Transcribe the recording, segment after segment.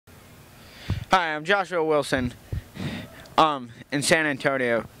Hi, I'm Joshua Wilson in San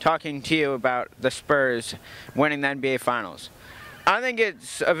Antonio, talking to you about the Spurs winning the NBA Finals. I think it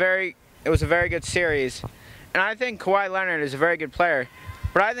was a very good series, and I think Kawhi Leonard is a very good player,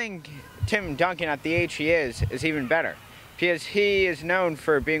 but I think Tim Duncan, at the age he is even better, because he is known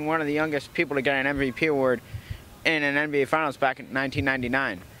for being one of the youngest people to get an MVP award in an NBA Finals back in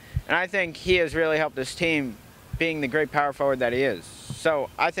 1999. And I think he has really helped this team, being the great power forward that he is. So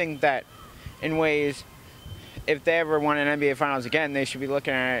I think that in ways, if they ever won an NBA Finals again, they should be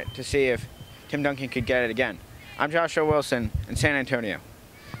looking at it to see if Tim Duncan could get it again. I'm Joshua Wilson in San Antonio.